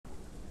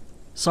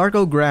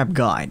Sarco Grab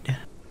Guide.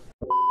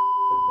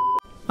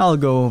 I'll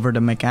go over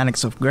the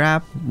mechanics of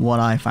grab, what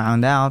I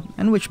found out,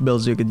 and which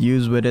builds you could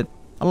use with it,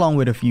 along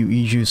with a few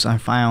issues I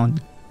found.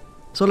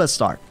 So let's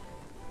start.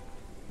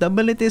 The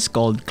ability is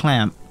called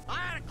Clamp. I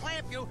ought to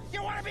clamp you.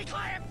 You want to be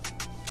clamped?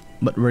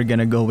 But we're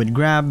gonna go with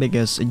Grab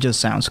because it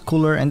just sounds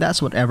cooler and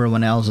that's what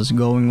everyone else is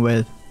going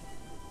with.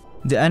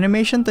 The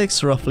animation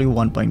takes roughly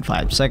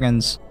 1.5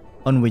 seconds,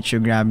 on which you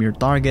grab your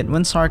target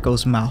when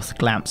Sarco's mouth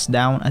clamps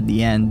down at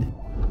the end.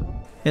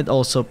 It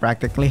also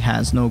practically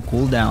has no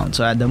cooldown,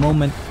 so at the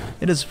moment,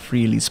 it is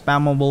freely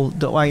spammable,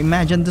 though I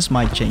imagine this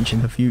might change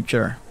in the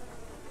future.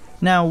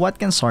 Now, what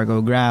can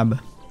Sarco grab?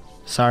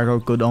 Sarco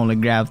could only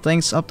grab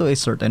things up to a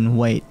certain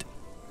weight.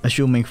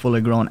 Assuming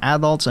fully grown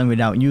adults and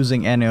without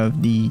using any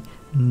of the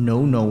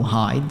no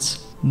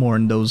hides, more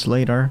on those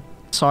later,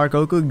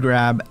 Sarco could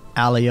grab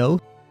Alio,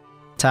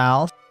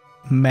 Tal,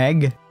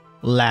 Meg,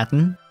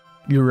 Latin,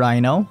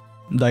 Urino,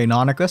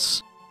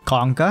 Deinonychus,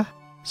 Conca,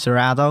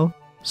 Cerato,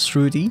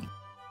 Struti,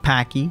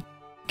 Paki,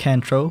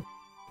 Kentro,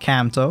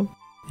 Camto,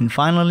 and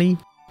finally,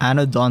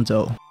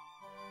 Anodonto.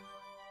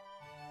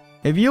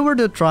 If you were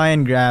to try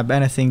and grab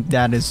anything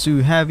that is too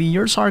heavy,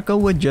 your Sarco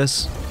would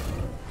just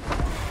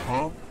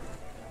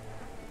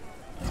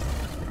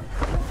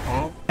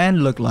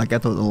and look like a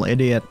total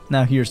idiot.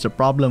 Now here's the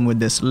problem with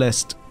this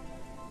list.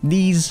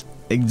 These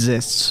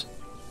exists.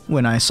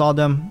 When I saw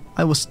them,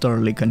 I was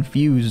thoroughly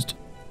confused.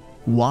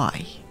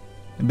 Why?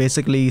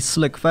 Basically,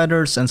 slick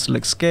feathers and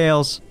slick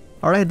scales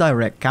are a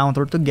direct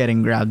counter to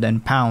getting grabbed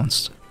and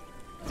pounced.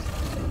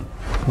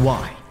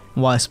 Why?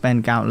 Why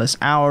spend countless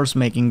hours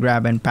making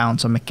grab and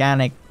pounce a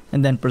mechanic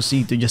and then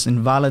proceed to just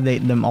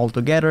invalidate them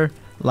altogether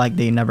like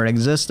they never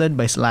existed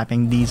by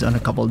slapping these on a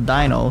couple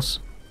dinos?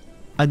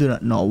 I do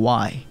not know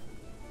why.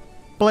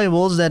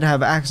 Playables that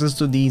have access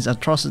to these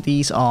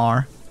atrocities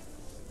are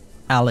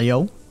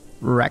Alio,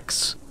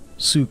 Rex,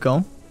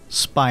 Suko,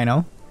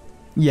 Spino,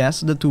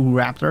 yes, the two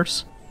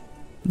raptors,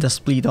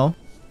 Despleto,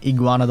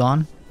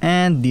 Iguanodon,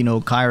 and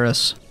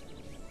Dinosaur.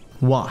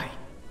 Why?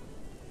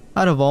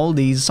 Out of all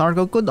these,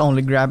 Sarco could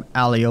only grab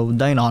Alio,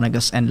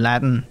 Deinonychus, and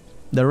Latin.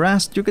 The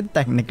rest you could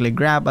technically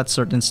grab at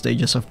certain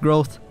stages of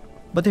growth,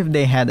 but if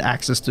they had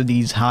access to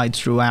these hides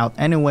throughout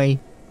anyway,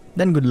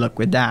 then good luck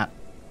with that.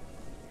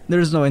 There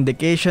is no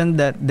indication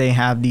that they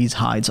have these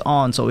hides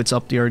on, so it's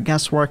up to your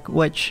guesswork,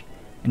 which,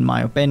 in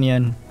my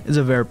opinion, is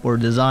a very poor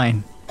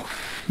design.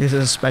 This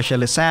is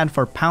especially sad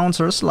for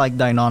pouncers like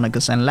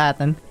Deinonychus and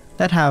Latin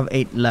that have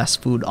 8 less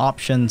food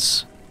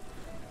options.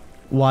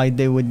 Why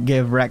they would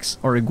give Rex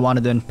or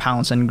Iguanodon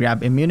pounce and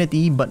grab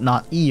immunity but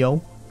not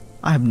EO,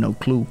 I have no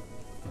clue.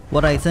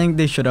 What I think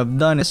they should have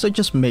done is to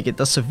just make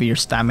it a severe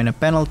stamina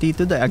penalty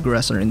to the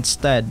aggressor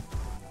instead.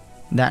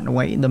 That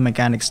way the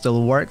mechanic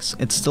still works,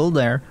 it's still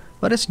there,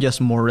 but it's just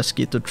more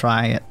risky to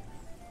try it.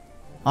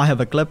 I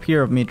have a clip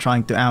here of me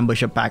trying to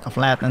ambush a pack of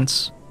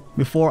Latins.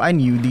 Before I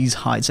knew these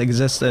hides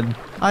existed,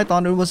 I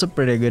thought it was a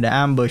pretty good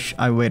ambush.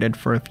 I waited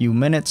for a few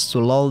minutes to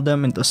lull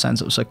them into a sense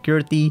of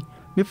security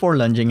before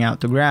lunging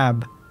out to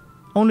grab,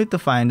 only to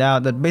find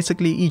out that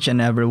basically each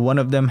and every one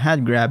of them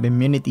had grab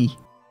immunity.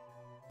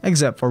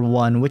 Except for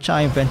one, which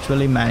I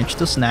eventually managed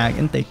to snag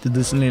and take to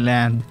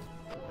Disneyland.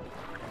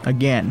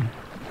 Again,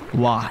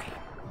 why?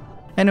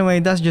 Anyway,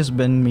 that's just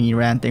been me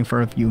ranting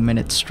for a few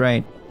minutes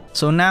straight.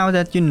 So now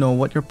that you know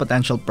what your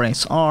potential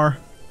preys are,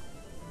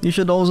 you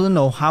should also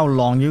know how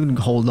long you can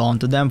hold on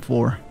to them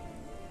for.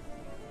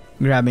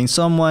 Grabbing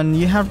someone,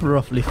 you have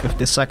roughly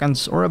 50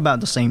 seconds or about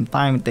the same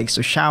time it takes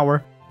to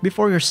shower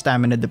before your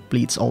stamina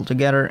depletes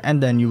altogether,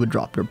 and then you would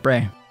drop your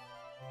prey.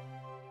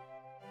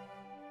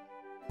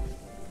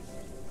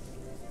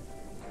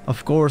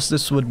 Of course,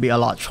 this would be a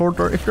lot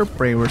shorter if your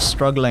prey were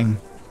struggling.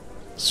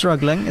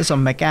 Struggling is a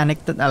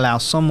mechanic that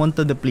allows someone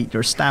to deplete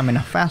your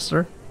stamina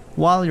faster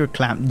while you're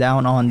clamped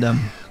down on them.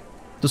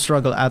 To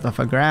struggle out of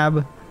a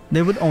grab,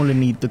 they would only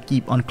need to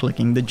keep on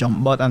clicking the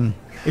jump button.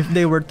 If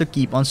they were to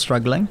keep on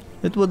struggling,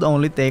 it would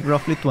only take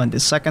roughly 20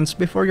 seconds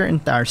before your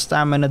entire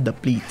stamina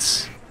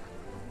depletes.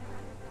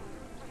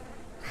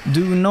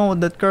 Do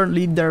note that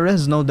currently there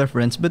is no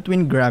difference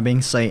between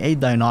grabbing, say, a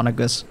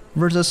Deinonychus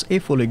versus a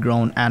fully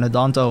grown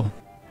Anodonto.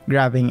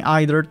 Grabbing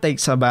either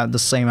takes about the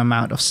same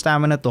amount of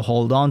stamina to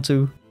hold on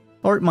to,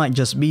 or it might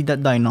just be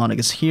that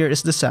Deinonychus here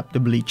is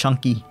deceptively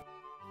chunky.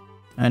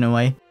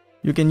 Anyway,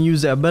 you can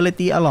use the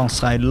ability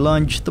alongside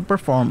lunge to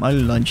perform a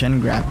lunge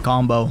and grab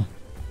combo.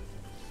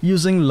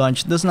 Using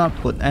lunge does not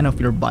put any of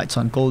your bites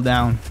on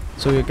cooldown,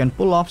 so you can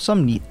pull off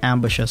some neat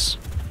ambushes.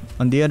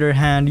 On the other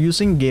hand,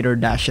 using Gator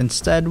Dash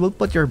instead will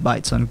put your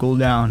bites on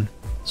cooldown.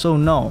 So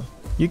no,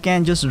 you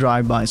can't just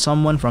drive by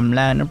someone from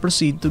land and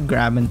proceed to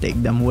grab and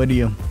take them with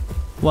you.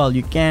 Well,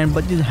 you can,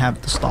 but you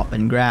have to stop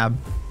and grab.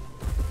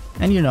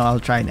 And you know, I'll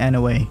try it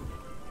anyway.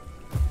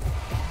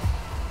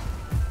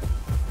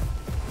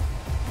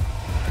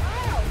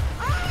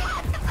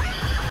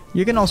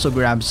 You can also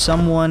grab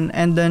someone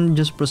and then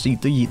just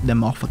proceed to yeet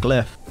them off a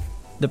cliff.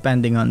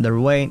 Depending on their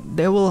weight,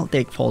 they will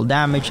take fall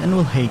damage and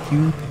will hate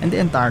you and the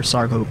entire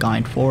Sarco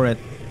kind for it.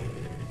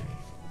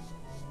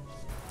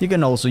 You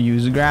can also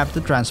use grab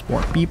to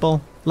transport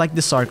people, like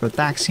the Sarco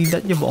taxi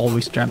that you've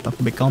always dreamt of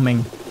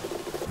becoming.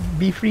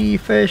 Be free,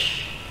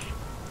 fish!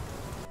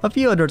 A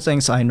few other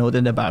things I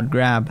noted about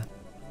grab.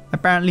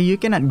 Apparently you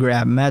cannot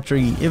grab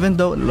Metri even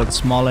though it looks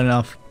small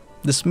enough.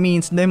 This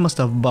means they must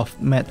have buffed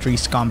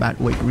Metri's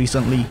combat weight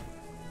recently.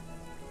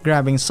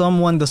 Grabbing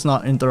someone does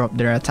not interrupt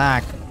their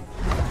attack.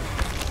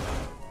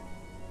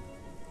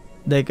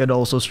 They could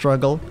also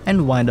struggle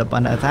and wind up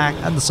an attack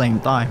at the same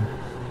time,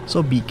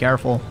 so be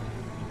careful.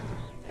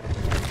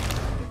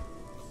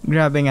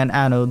 Grabbing an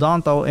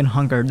Anodonto in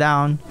Hunker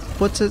Down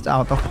puts it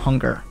out of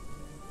hunger.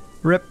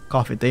 RIP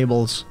coffee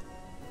tables.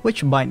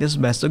 Which bite is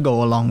best to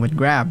go along with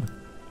grab?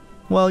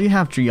 Well, you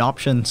have three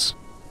options.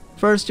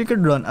 First, you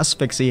could run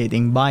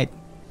Asphyxiating Bite.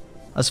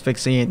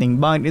 Asphyxiating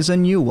Bite is a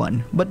new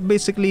one, but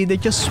basically they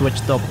just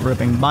switched up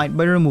Ripping Bite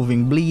by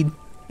removing bleed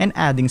and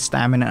adding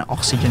stamina and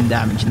oxygen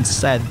damage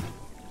instead.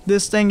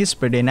 This thing is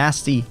pretty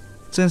nasty,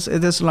 since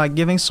it is like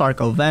giving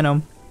Sarco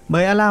venom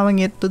by allowing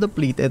it to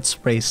deplete its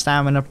spray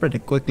stamina pretty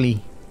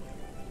quickly.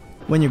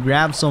 When you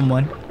grab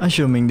someone,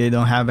 assuming they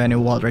don't have any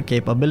water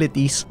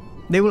capabilities,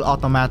 they will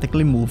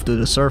automatically move to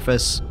the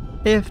surface,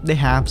 if they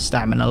have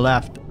stamina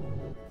left.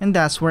 And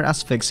that's where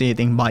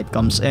Asphyxiating Bite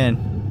comes in.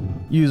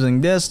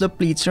 Using this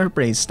depletes your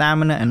prey's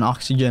stamina and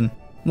oxygen.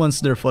 Once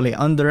they're fully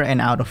under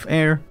and out of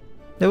air,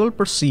 they will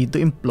proceed to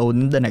implode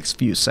in the next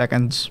few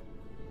seconds.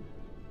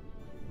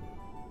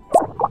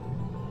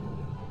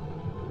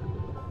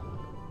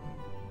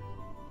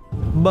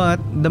 But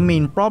the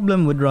main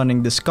problem with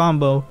running this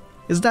combo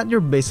is that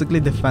you're basically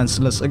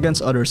defenseless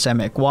against other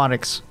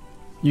semi-aquatics.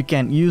 You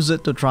can't use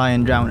it to try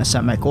and drown a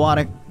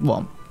semi-aquatic,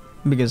 well,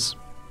 because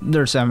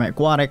they're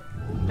semi-aquatic,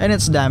 and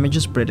its damage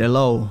is pretty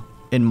low.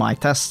 In my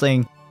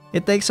testing,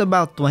 it takes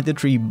about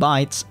 23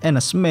 bites and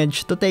a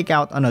smidge to take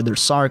out another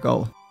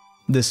Sarco.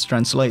 This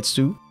translates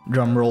to,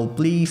 drumroll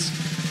please,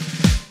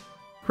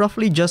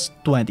 roughly just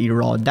 20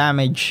 raw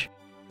damage,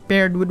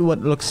 paired with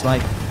what looks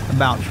like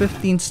about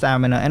 15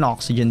 stamina and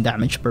oxygen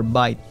damage per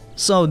bite.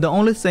 So the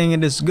only thing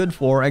it is good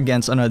for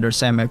against another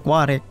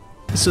semi-aquatic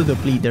is to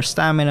deplete their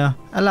stamina,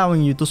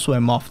 allowing you to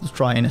swim off to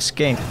try and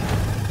escape.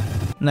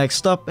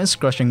 Next up is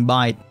Crushing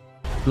Bite.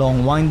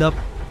 Long windup,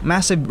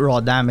 massive raw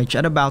damage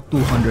at about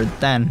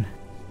 210.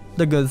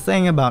 The good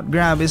thing about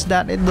grab is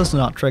that it does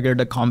not trigger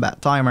the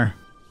combat timer,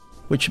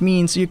 which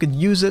means you could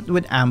use it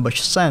with Ambush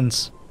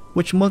Sense,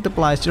 which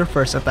multiplies your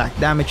first attack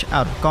damage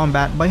out of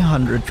combat by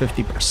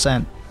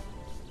 150%.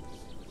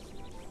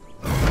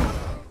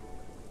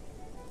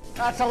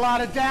 That's a lot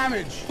of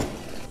damage.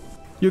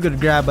 You could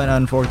grab an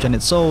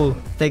unfortunate soul,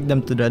 take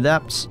them to the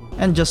depths,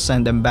 and just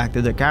send them back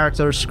to the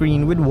character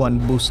screen with one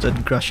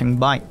boosted Crushing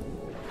Bite.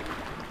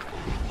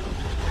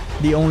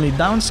 The only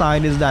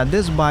downside is that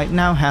this bite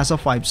now has a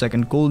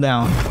 5-second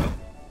cooldown,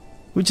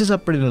 which is a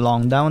pretty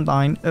long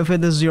downtime if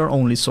it is your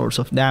only source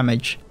of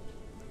damage,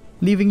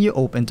 leaving you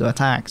open to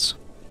attacks.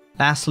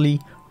 Lastly,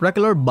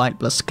 regular bite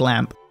plus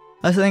clamp.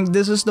 I think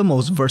this is the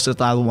most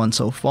versatile one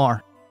so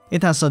far.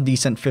 It has a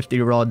decent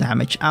 50 raw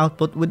damage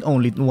output with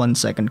only 1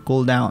 second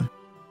cooldown.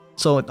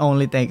 So it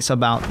only takes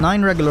about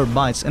 9 regular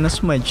bites and a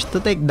smidge to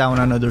take down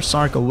another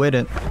Sarco with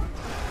it.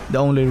 The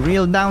only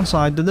real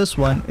downside to this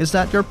one is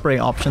that your prey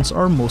options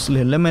are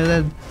mostly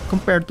limited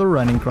compared to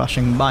running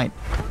Crushing Bite.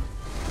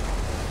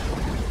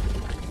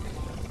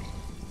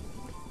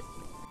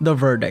 The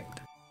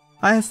verdict.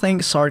 I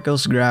think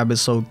Sarco's grab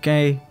is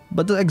okay,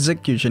 but the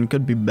execution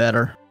could be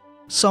better.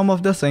 Some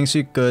of the things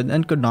you could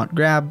and could not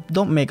grab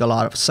don't make a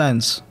lot of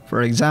sense.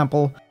 For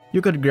example,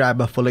 you could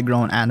grab a fully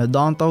grown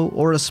Anodonto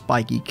or a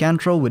spiky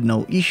Kentro with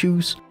no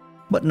issues,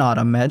 but not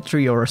a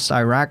Metri or a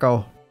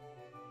Sarco.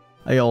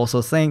 I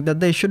also think that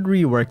they should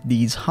rework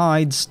these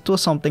hides to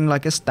something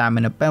like a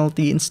stamina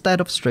penalty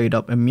instead of straight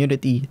up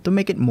immunity to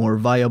make it more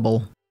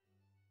viable.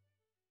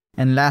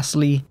 And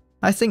lastly,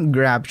 I think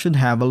grab should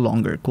have a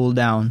longer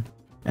cooldown.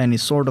 Any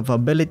sort of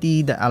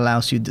ability that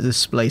allows you to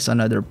displace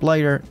another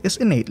player is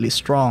innately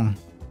strong.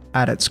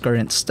 At its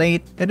current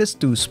state, it is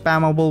too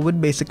spammable with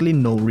basically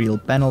no real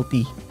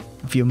penalty.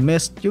 If you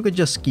missed, you could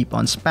just keep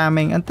on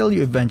spamming until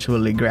you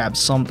eventually grab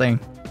something.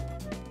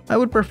 I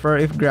would prefer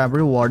if grab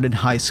rewarded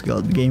high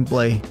skilled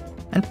gameplay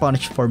and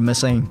punished for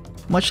missing,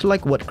 much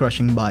like what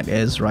Crushing Bite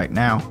is right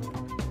now.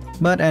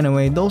 But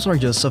anyway, those are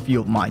just a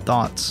few of my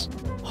thoughts.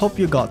 Hope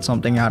you got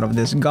something out of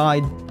this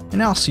guide,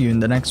 and I'll see you in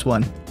the next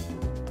one.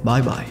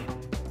 Bye bye.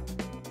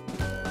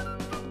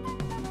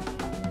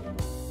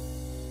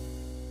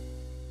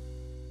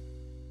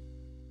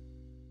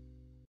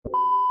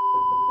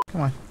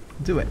 Come on,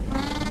 do it.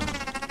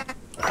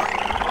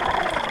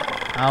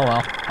 Oh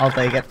well, I'll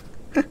take it.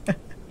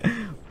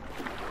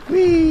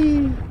 Whee!